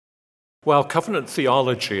Well, covenant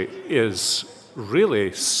theology is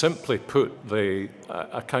really, simply put,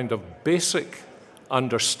 a kind of basic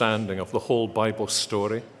understanding of the whole Bible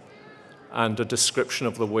story and a description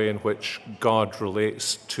of the way in which God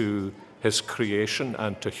relates to his creation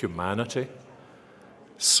and to humanity.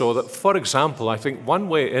 So that, for example, I think one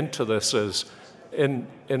way into this is in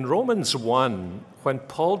Romans 1, when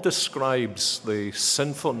Paul describes the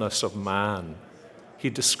sinfulness of man,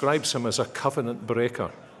 he describes him as a covenant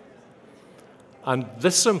breaker. And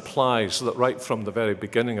this implies that right from the very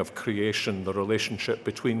beginning of creation, the relationship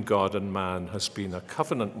between God and man has been a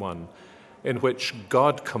covenant one, in which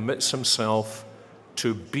God commits himself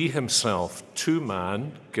to be himself to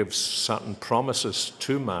man, gives certain promises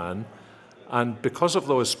to man, and because of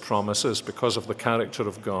those promises, because of the character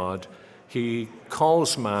of God, he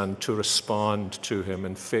calls man to respond to him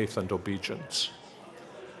in faith and obedience.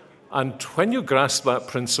 And when you grasp that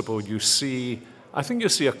principle, I think you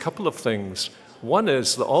see a couple of things. One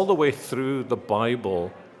is that all the way through the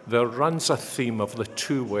Bible, there runs a theme of the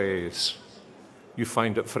two ways. You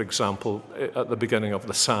find it, for example, at the beginning of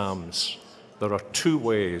the Psalms. There are two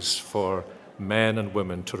ways for men and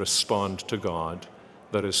women to respond to God.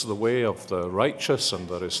 There is the way of the righteous, and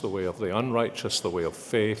there is the way of the unrighteous, the way of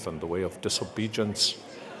faith and the way of disobedience.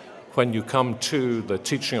 When you come to the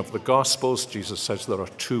teaching of the Gospels, Jesus says there are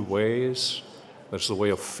two ways. There's the way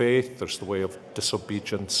of faith, there's the way of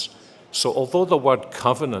disobedience. So although the word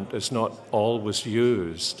covenant is not always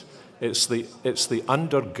used, it's the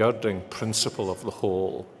undergirding principle of the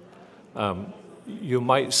whole. You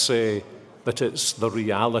might say that it's the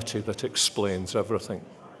reality that explains everything.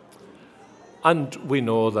 And we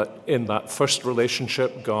know that in that first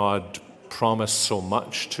relationship, God promised so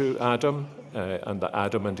much to Adam, and that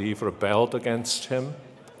Adam and Eve rebelled against him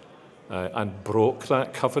and broke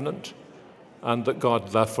that covenant. And that God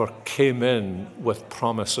therefore came in with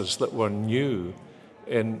promises that were new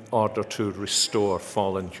in order to restore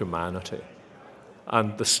fallen humanity.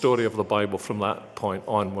 And the story of the Bible from that point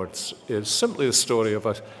onwards is simply the story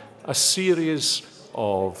of a series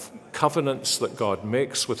of covenants that God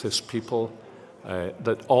makes with his people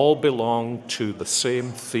that all belong to the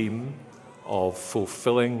same theme of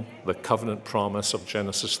fulfilling the covenant promise of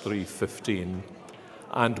Genesis 3:15,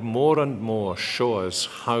 and more show us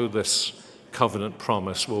how this covenant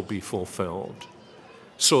promise will be fulfilled.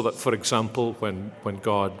 So that, for example, when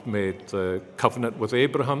God made the covenant with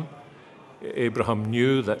Abraham, Abraham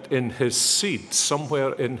knew that in his seed,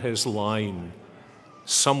 somewhere in his line,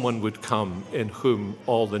 someone would come in whom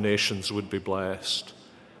all the nations would be blessed.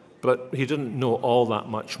 But he didn't know all that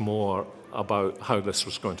much more about how this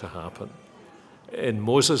was going to happen. In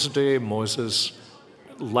Moses' day, Moses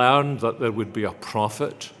learned that there would be a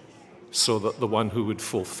prophet, so that the one who would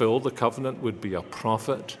fulfill the covenant would be a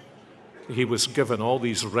prophet. He was given all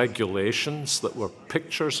these regulations that were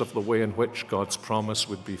pictures of the way in which God's promise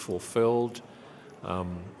would be fulfilled.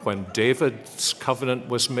 When David's covenant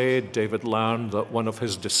was made, David learned that one of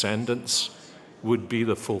his descendants would be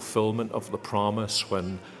the fulfillment of the promise.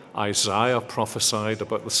 When Isaiah prophesied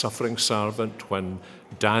about the suffering servant, when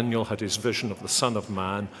Daniel had his vision of the Son of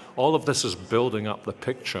Man, all of this is building up the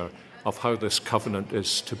picture of how this covenant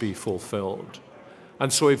is to be fulfilled.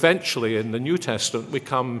 And so eventually in the New Testament we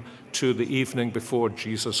come to the evening before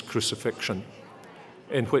Jesus' crucifixion,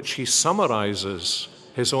 in which he summarizes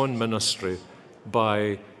his own ministry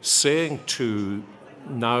by saying to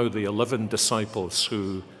now the 11 disciples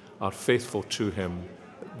who are faithful to him,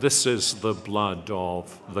 "This is the blood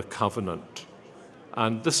of the covenant."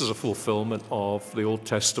 And this is a fulfillment of the Old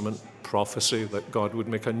Testament prophecy that God would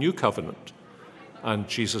make a new covenant. And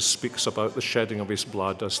Jesus speaks about the shedding of his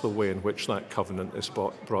blood as the way in which that covenant is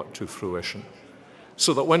brought to fruition.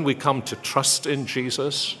 So that when we come to trust in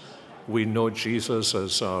Jesus, we know Jesus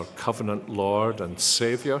as our covenant Lord and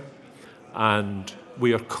Savior, and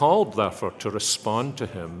we are called, therefore, to respond to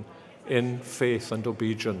him in faith and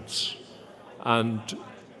obedience. And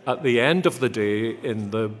at the end of the day,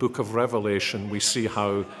 in the book of Revelation, we see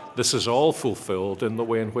how this is all fulfilled in the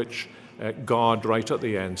way in which God, right at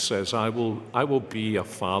the end, says, I will be a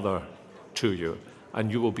father to you,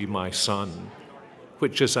 and you will be my son,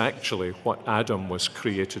 which is actually what Adam was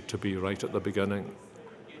created to be right at the beginning.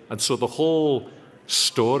 And so the whole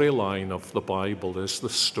storyline of the Bible is the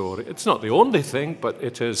story. It's not the only thing, but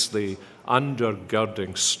it is the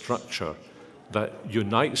undergirding structure that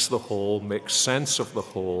unites the whole, makes sense of the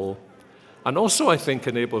whole, and also, I think,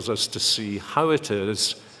 enables us to see how it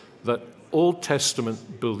is that Old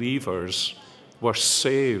Testament believers were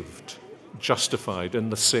saved, justified in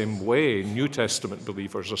the same way New Testament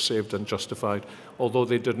believers are saved and justified, although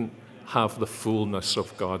they didn't have the fullness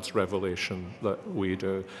of God's revelation that we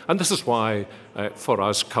do. And this is why, for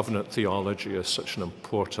us, covenant theology is such an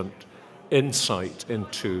important insight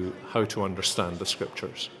into how to understand the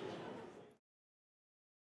Scriptures.